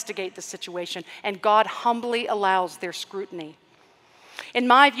investigate the situation, and God humbly allows their scrutiny. In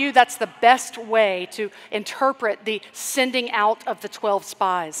my view, that's the best way to interpret the sending out of the 12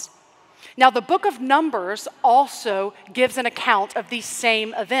 spies. Now, the book of Numbers also gives an account of these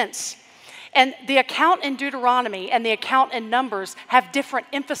same events. And the account in Deuteronomy and the account in Numbers have different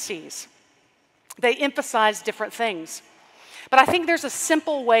emphases. They emphasize different things. But I think there's a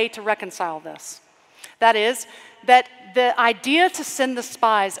simple way to reconcile this. That is, that the idea to send the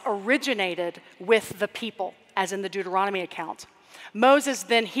spies originated with the people, as in the Deuteronomy account. Moses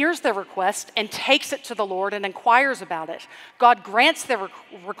then hears their request and takes it to the Lord and inquires about it. God grants their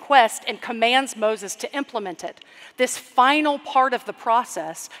request and commands Moses to implement it. This final part of the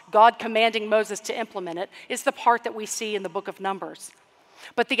process, God commanding Moses to implement it, is the part that we see in the book of Numbers.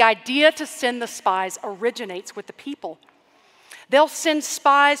 But the idea to send the spies originates with the people. They'll send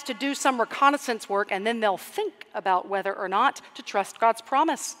spies to do some reconnaissance work, and then they'll think about whether or not to trust God's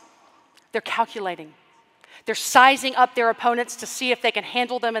promise. They're calculating. They're sizing up their opponents to see if they can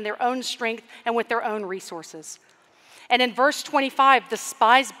handle them in their own strength and with their own resources. And in verse 25, the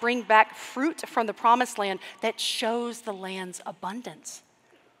spies bring back fruit from the promised land that shows the land's abundance.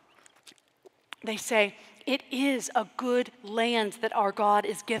 They say, it is a good land that our God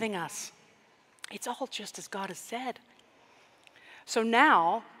is giving us. It's all just as God has said. So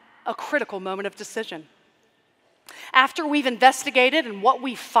now, a critical moment of decision. After we've investigated and what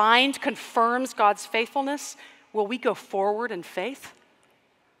we find confirms God's faithfulness, will we go forward in faith?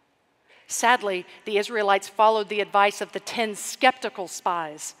 Sadly, the Israelites followed the advice of the 10 skeptical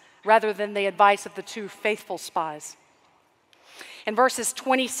spies rather than the advice of the 2 faithful spies. In verses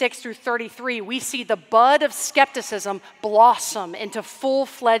 26 through 33, we see the bud of skepticism blossom into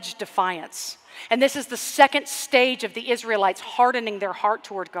full-fledged defiance. And this is the second stage of the Israelites hardening their heart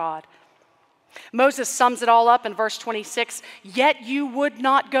toward God. Moses sums it all up in verse 26, "Yet you would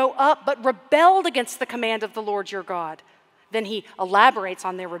not go up, but rebelled against the command of the Lord your God." Then he elaborates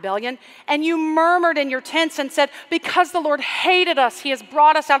on their rebellion. "And you murmured in your tents and said, 'Because the Lord hated us, he has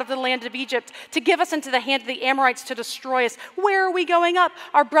brought us out of the land of Egypt to give us into the hand of the Amorites to destroy us. Where are we going up?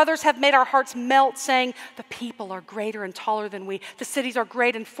 Our brothers have made our hearts melt, saying, the people are greater and taller than we. The cities are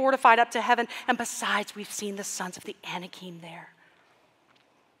great and fortified up to heaven. And besides, we've seen the sons of the Anakim there.'"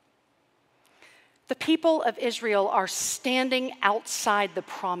 The people of Israel are standing outside the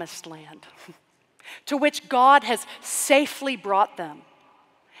promised land, to which God has safely brought them,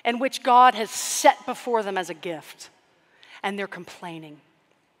 and which God has set before them as a gift. And they're complaining.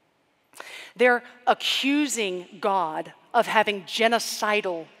 They're accusing God of having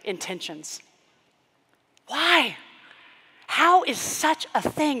genocidal intentions. Why? How is such a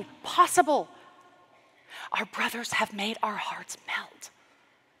thing possible? Our brothers have made our hearts melt.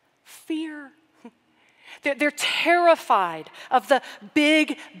 Fear. They're terrified of the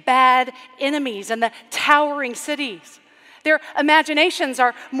big, bad enemies and the towering cities. Their imaginations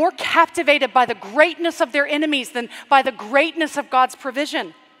are more captivated by the greatness of their enemies than by the greatness of God's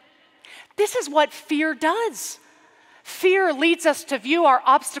provision. This is what fear does. Fear leads us to view our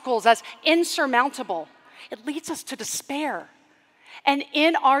obstacles as insurmountable. It leads us to despair. And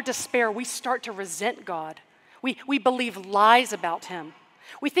in our despair, we start to resent God. We believe lies about him.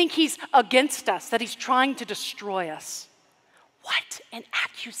 We think he's against us, that he's trying to destroy us. What an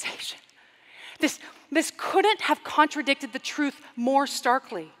accusation. This couldn't have contradicted the truth more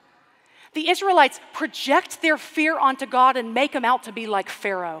starkly. The Israelites project their fear onto God and make him out to be like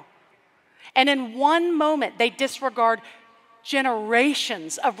Pharaoh. And in one moment, they disregard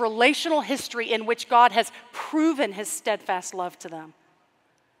generations of relational history in which God has proven his steadfast love to them.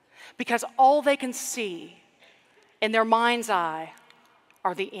 Because all they can see in their mind's eye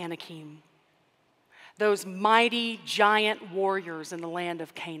are the Anakim, those mighty giant warriors in the land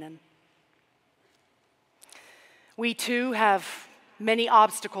of Canaan. We too have many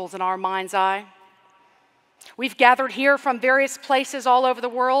obstacles in our mind's eye. We've gathered here from various places all over the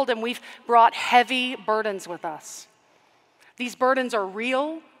world, and we've brought heavy burdens with us. These burdens are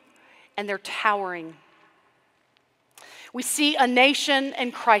real and they're towering. We see a nation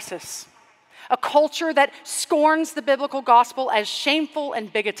in crisis. A culture that scorns the biblical gospel as shameful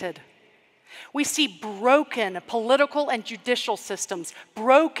and bigoted. We see broken political and judicial systems,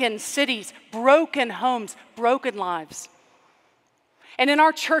 broken cities, broken homes, broken lives. And in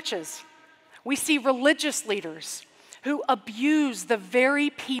our churches, we see religious leaders who abuse the very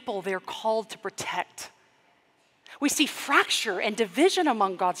people they're called to protect. We see fracture and division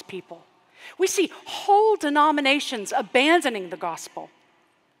among God's people. We see whole denominations abandoning the gospel.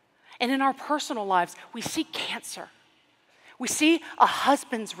 And in our personal lives, we see cancer. We see a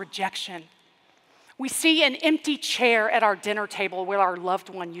husband's rejection. We see an empty chair at our dinner table where our loved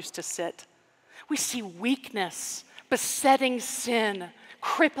one used to sit. We see weakness, besetting sin,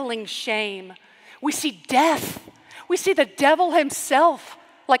 crippling shame. We see death. We see the devil himself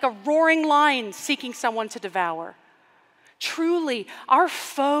like a roaring lion seeking someone to devour. Truly, our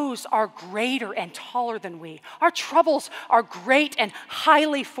foes are greater and taller than we. Our troubles are great and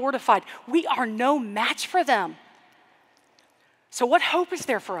highly fortified. We are no match for them. So what hope is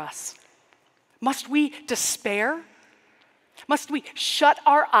there for us? Must we despair? Must we shut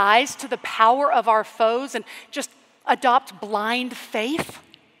our eyes to the power of our foes and just adopt blind faith?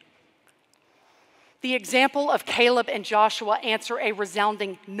 The example of Caleb and Joshua answer a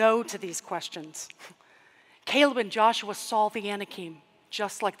resounding no to these questions. Caleb and Joshua saw the Anakim,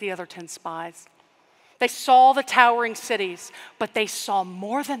 just like the other 10 spies. They saw the towering cities, but they saw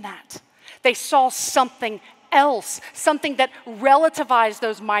more than that. They saw something else, something that relativized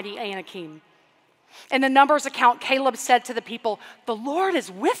those mighty Anakim. In the Numbers account, Caleb said to the people, "The Lord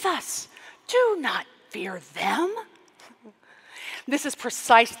is with us. Do not fear them." This is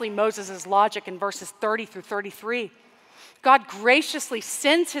precisely Moses' logic in verses 30 through 33. God graciously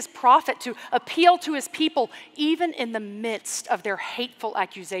sends his prophet to appeal to his people, even in the midst of their hateful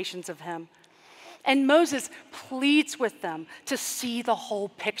accusations of him. And Moses pleads with them to see the whole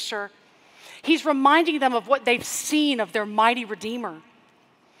picture. He's reminding them of what they've seen of their mighty Redeemer.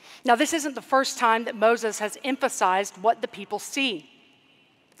 Now, this isn't the first time that Moses has emphasized what the people see.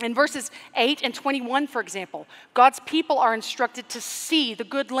 In verses 8 and 21, for example, God's people are instructed to see the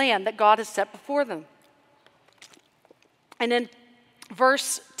good land that God has set before them. And in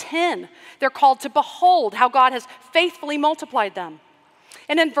verse 10, they're called to behold how God has faithfully multiplied them.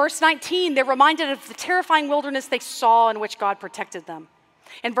 And in verse 19, they're reminded of the terrifying wilderness they saw in which God protected them.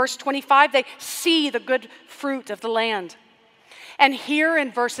 In verse 25, they see the good fruit of the land. And here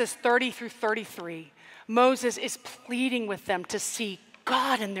in verses 30 through 33, Moses is pleading with them to see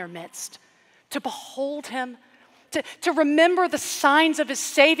God in their midst, to behold him, to remember the signs of his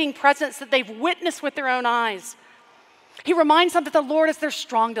saving presence that they've witnessed with their own eyes. He reminds them that the Lord is their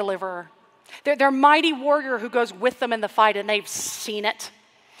strong deliverer, their mighty warrior who goes with them in the fight, and they've seen it.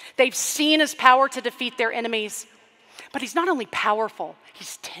 They've seen his power to defeat their enemies. But he's not only powerful,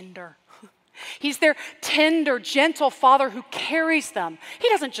 he's tender. He's their tender, gentle father who carries them. He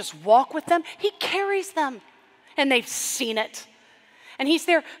doesn't just walk with them, he carries them. And they've seen it. And he's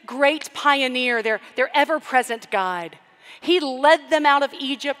their great pioneer, their ever-present guide. He led them out of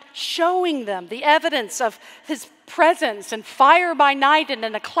Egypt, showing them the evidence of his presence and fire by night and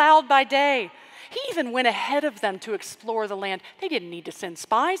in a cloud by day. He even went ahead of them to explore the land. They didn't need to send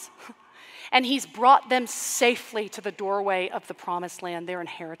spies. And he's brought them safely to the doorway of the promised land, their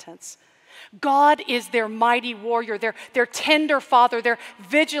inheritance. God is their mighty warrior, their tender father, their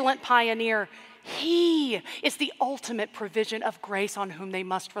vigilant pioneer. He is the ultimate provision of grace on whom they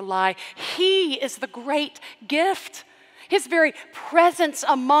must rely. He is the great gift. His very presence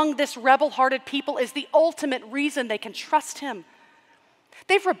among this rebel-hearted people is the ultimate reason they can trust him.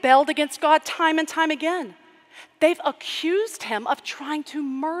 They've rebelled against God time and time again. They've accused him of trying to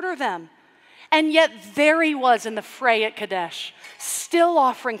murder them. And yet there he was in the fray at Kadesh, still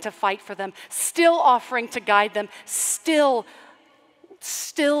offering to fight for them, still offering to guide them, still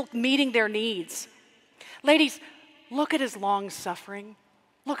meeting their needs. Ladies, look at his long suffering.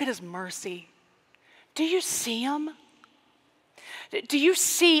 Look at his mercy. Do you see him? Do you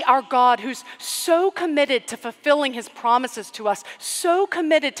see our God who's so committed to fulfilling his promises to us, so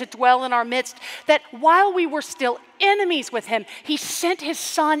committed to dwell in our midst, that while we were still enemies with him, he sent his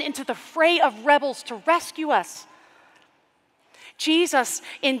son into the fray of rebels to rescue us? Jesus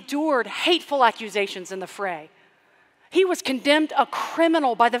endured hateful accusations in the fray. He was condemned a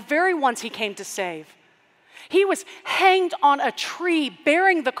criminal by the very ones he came to save. He was hanged on a tree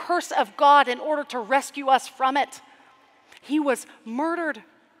bearing the curse of God in order to rescue us from it. He was murdered.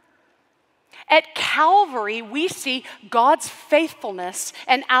 At Calvary, we see God's faithfulness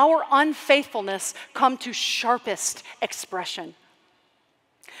and our unfaithfulness come to sharpest expression.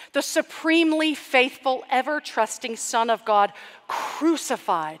 The supremely faithful, ever-trusting Son of God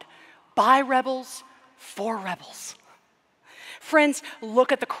crucified by rebels for rebels. Friends,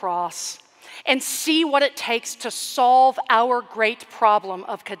 look at the cross and see what it takes to solve our great problem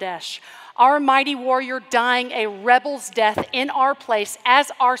of Kadesh. Our mighty warrior dying a rebel's death in our place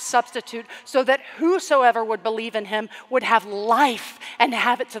as our substitute, so that whosoever would believe in him would have life and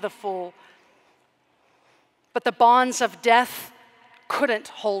have it to the full. But the bonds of death couldn't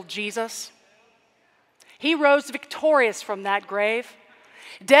hold Jesus. He rose victorious from that grave.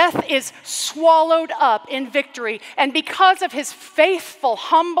 Death is swallowed up in victory, and because of his faithful,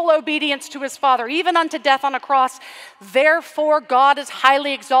 humble obedience to his Father, even unto death on a cross, therefore God has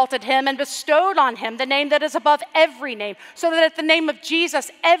highly exalted him and bestowed on him the name that is above every name, so that at the name of Jesus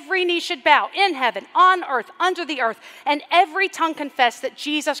every knee should bow in heaven, on earth, under the earth, and every tongue confess that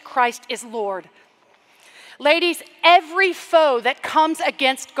Jesus Christ is Lord. Ladies, every foe that comes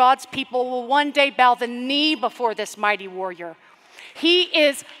against God's people will one day bow the knee before this mighty warrior. He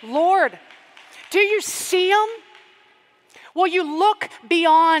is Lord. Do you see him? Will you look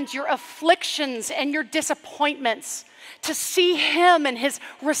beyond your afflictions and your disappointments to see him in his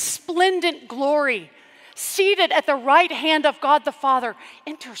resplendent glory, seated at the right hand of God the Father,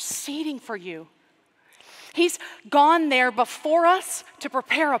 interceding for you? He's gone there before us to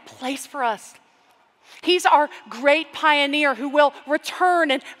prepare a place for us. He's our great pioneer who will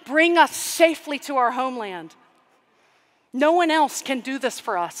return and bring us safely to our homeland. No one else can do this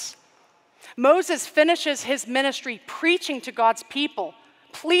for us. Moses finishes his ministry preaching to God's people,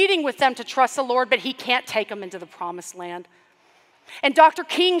 pleading with them to trust the Lord, but he can't take them into the promised land. And Dr.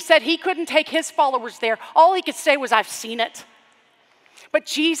 King said he couldn't take his followers there. All he could say was, I've seen it. But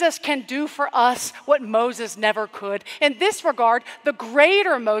Jesus can do for us what Moses never could. In this regard, the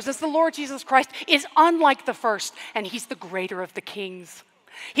greater Moses, the Lord Jesus Christ, is unlike the first, and he's the greater of the kings.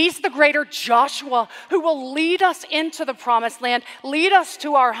 He's the greater Joshua who will lead us into the promised land, lead us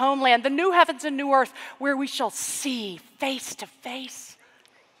to our homeland, the new heavens and new earth, where we shall see face to face.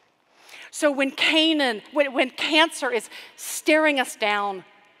 So when cancer is staring us down,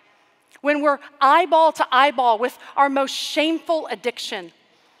 when we're eyeball to eyeball with our most shameful addiction,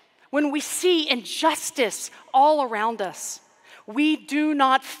 when we see injustice all around us, we do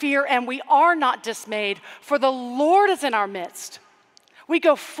not fear and we are not dismayed, for the Lord is in our midst. We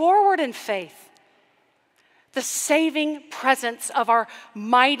go forward in faith. The saving presence of our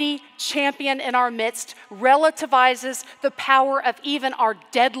mighty champion in our midst relativizes the power of even our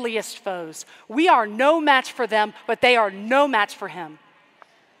deadliest foes. We are no match for them, but they are no match for him.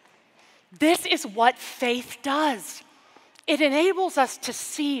 This is what faith does. It enables us to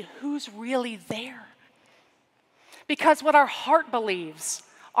see who's really there. Because what our heart believes,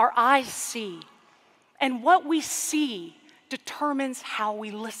 our eyes see. And what we see determines how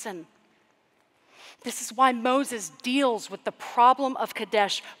we listen. This is why Moses deals with the problem of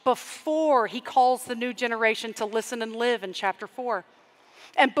Kadesh before he calls the new generation to listen and live in chapter 4.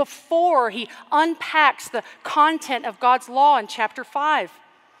 And before he unpacks the content of God's law in chapter 5.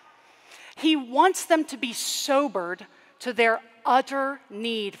 He wants them to be sobered to their utter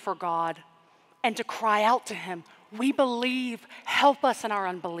need for God and to cry out to him, we believe, help us in our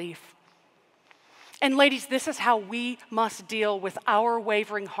unbelief. And ladies, this is how we must deal with our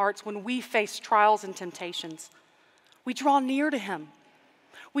wavering hearts when we face trials and temptations. We draw near to him.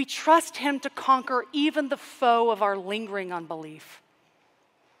 We trust him to conquer even the foe of our lingering unbelief.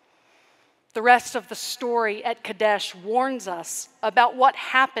 The rest of the story at Kadesh warns us about what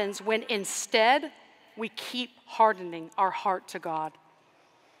happens when instead we keep hardening our heart to God.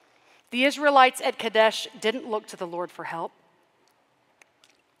 The Israelites at Kadesh didn't look to the Lord for help.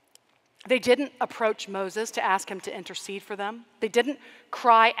 They didn't approach Moses to ask him to intercede for them. They didn't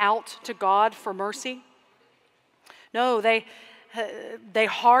cry out to God for mercy. No, they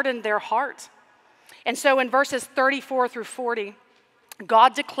hardened their heart. And so in verses 34 through 40,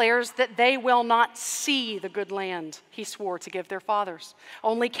 God declares that they will not see the good land he swore to give their fathers.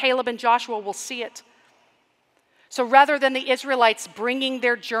 Only Caleb and Joshua will see it. So rather than the Israelites bringing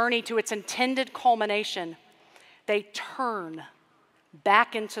their journey to its intended culmination, they turn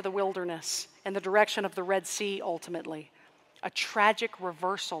back into the wilderness in the direction of the Red Sea ultimately, a tragic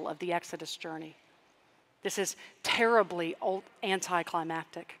reversal of the Exodus journey. This is terribly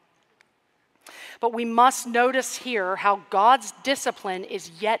anticlimactic. But we must notice here how God's discipline is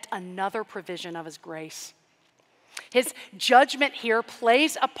yet another provision of his grace. His judgment here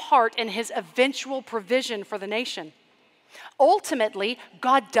plays a part in his eventual provision for the nation. Ultimately,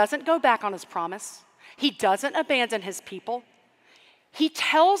 God doesn't go back on his promise. He doesn't abandon his people. He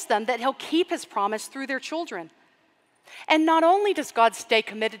tells them that he'll keep his promise through their children. And not only does God stay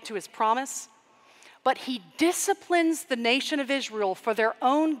committed to his promise, but he disciplines the nation of Israel for their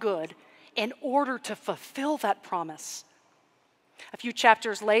own good in order to fulfill that promise. A few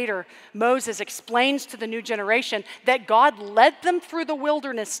chapters later, Moses explains to the new generation that God led them through the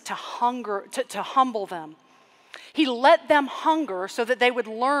wilderness to humble them. He let them hunger so that they would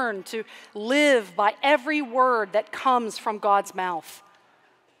learn to live by every word that comes from God's mouth.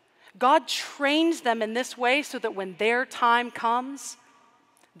 God trains them in this way so that when their time comes,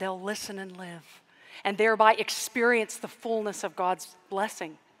 they'll listen and live, and thereby experience the fullness of God's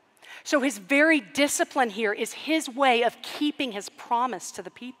blessing. So his very discipline here is his way of keeping his promise to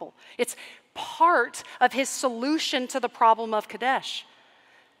the people. It's part of his solution to the problem of Kadesh,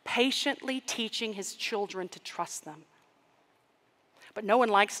 patiently teaching his children to trust them. But no one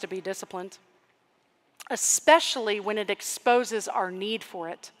likes to be disciplined, especially when it exposes our need for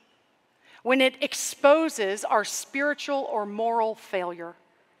it. when it exposes our spiritual or moral failure.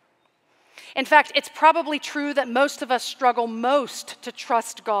 In fact, it's probably true that most of us struggle most to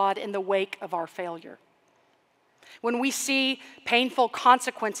trust God in the wake of our failure. When we see painful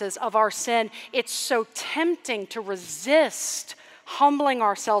consequences of our sin, it's so tempting to resist humbling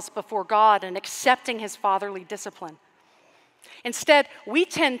ourselves before God and accepting his fatherly discipline. Instead, we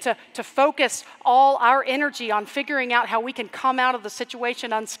tend to focus all our energy on figuring out how we can come out of the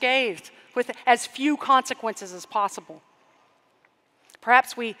situation unscathed with as few consequences as possible.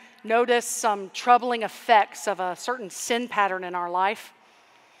 Perhaps we notice some troubling effects of a certain sin pattern in our life.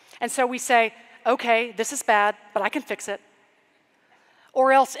 And so we say, okay, this is bad, but I can fix it.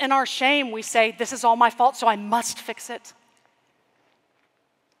 Or else in our shame, we say, this is all my fault, so I must fix it.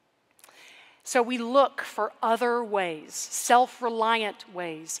 So we look for other ways, self-reliant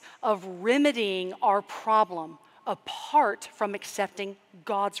ways of remedying our problem apart from accepting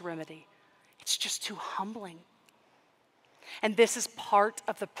God's remedy. It's just too humbling. And this is part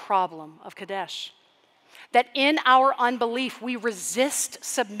of the problem of Kadesh. That in our unbelief, we resist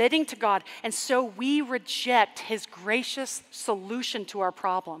submitting to God, and so we reject his gracious solution to our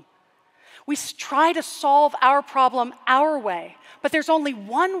problem. We try to solve our problem our way, but there's only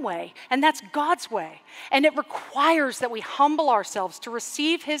one way, and that's God's way. And it requires that we humble ourselves to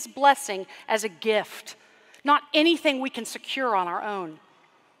receive his blessing as a gift, not anything we can secure on our own.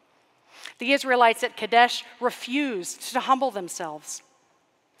 The Israelites at Kadesh refused to humble themselves.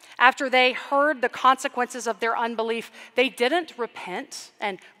 After they heard the consequences of their unbelief, they didn't repent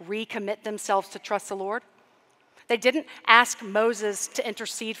and recommit themselves to trust the Lord. They didn't ask Moses to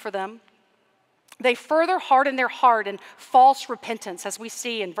intercede for them. They further hardened their heart in false repentance, as we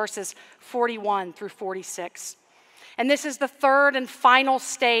see in verses 41 through 46. And this is the third and final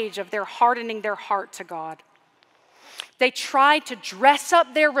stage of their hardening their heart to God. They tried to dress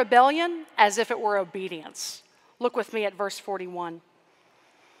up their rebellion as if it were obedience. Look with me at verse 41.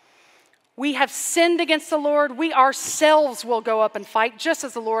 We have sinned against the Lord. We ourselves will go up and fight, just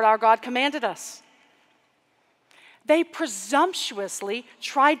as the Lord our God commanded us. They presumptuously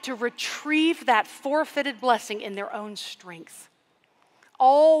tried to retrieve that forfeited blessing in their own strength,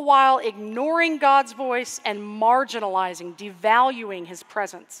 all while ignoring God's voice and marginalizing, devaluing his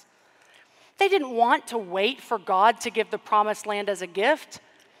presence. They didn't want to wait for God to give the promised land as a gift.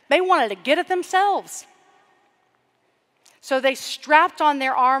 They wanted to get it themselves. So they strapped on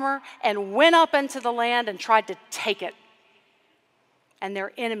their armor and went up into the land and tried to take it. And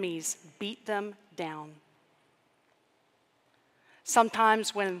their enemies beat them down.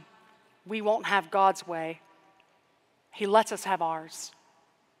 Sometimes when we won't have God's way, he lets us have ours.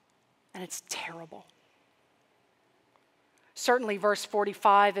 And it's terrible. Certainly verse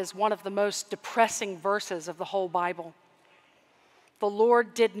 45 is one of the most depressing verses of the whole Bible. The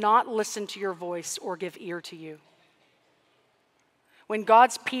Lord did not listen to your voice or give ear to you. When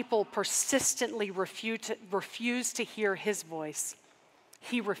God's people persistently refuse to hear his voice,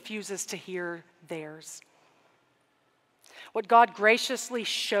 he refuses to hear theirs. What God graciously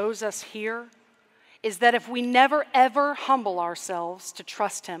shows us here is that if we never ever humble ourselves to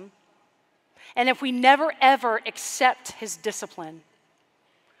trust him, and if we never ever accept his discipline,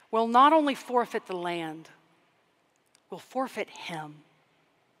 we'll not only forfeit the land, we'll forfeit him.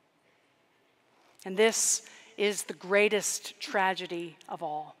 And this is the greatest tragedy of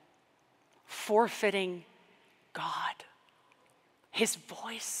all, forfeiting God, his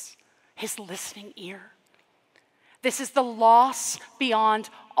voice, his listening ear. This is the loss beyond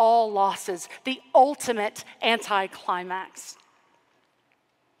all losses, the ultimate anticlimax.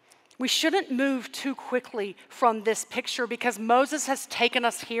 We shouldn't move too quickly from this picture because Moses has taken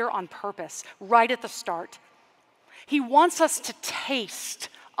us here on purpose, right at the start. He wants us to taste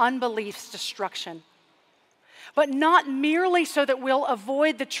unbelief's destruction, but not merely so that we'll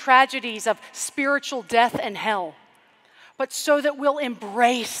avoid the tragedies of spiritual death and hell, but so that we'll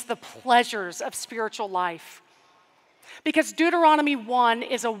embrace the pleasures of spiritual life. Because Deuteronomy 1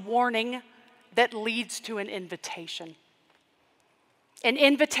 is a warning that leads to an invitation. An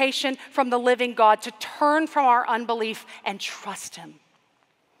invitation from the living God to turn from our unbelief and trust him.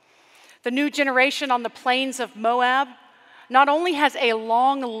 The new generation on the plains of Moab not only has a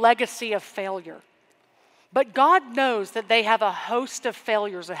long legacy of failure, but God knows that they have a host of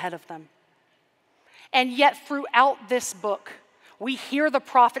failures ahead of them. And yet throughout this book, we hear the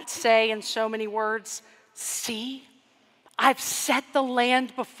prophet say in so many words, "See, I've set the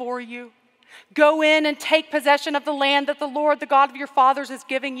land before you. Go in and take possession of the land that the Lord, the God of your fathers, is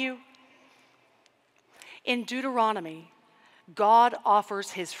giving you." In Deuteronomy, God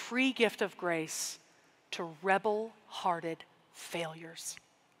offers his free gift of grace to rebel-hearted failures.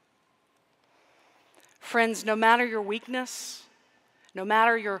 Friends, no matter your weakness, no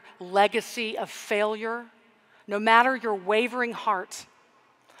matter your legacy of failure, no matter your wavering heart,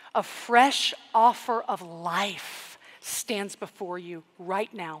 a fresh offer of life stands before you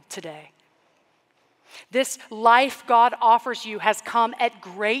right now, today. This life God offers you has come at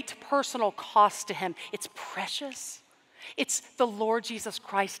great personal cost to him. It's precious. It's the Lord Jesus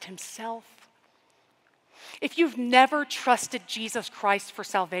Christ himself. If you've never trusted Jesus Christ for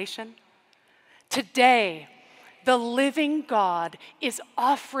salvation, today, the living God is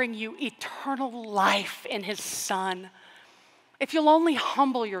offering you eternal life in his Son. If you'll only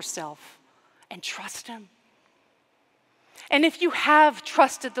humble yourself and trust him. And if you have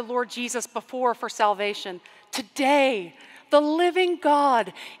trusted the Lord Jesus before for salvation, today, the living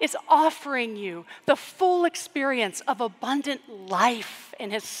God is offering you the full experience of abundant life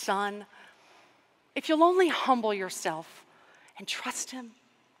in his Son. If you'll only humble yourself and trust him.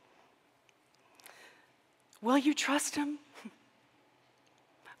 Will you trust him?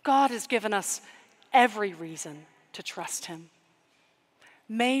 God has given us every reason to trust him.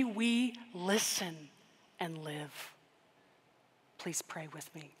 May we listen and live. Please pray with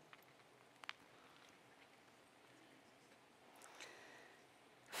me.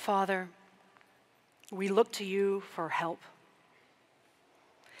 Father, we look to you for help.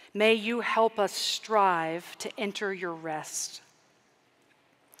 May you help us strive to enter your rest.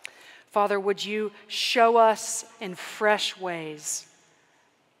 Father, would you show us in fresh ways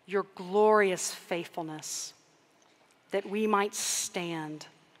your glorious faithfulness, that we might stand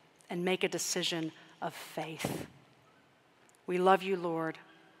and make a decision of faith. We love you, Lord.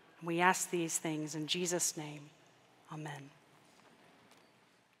 We ask these things in Jesus' name. Amen.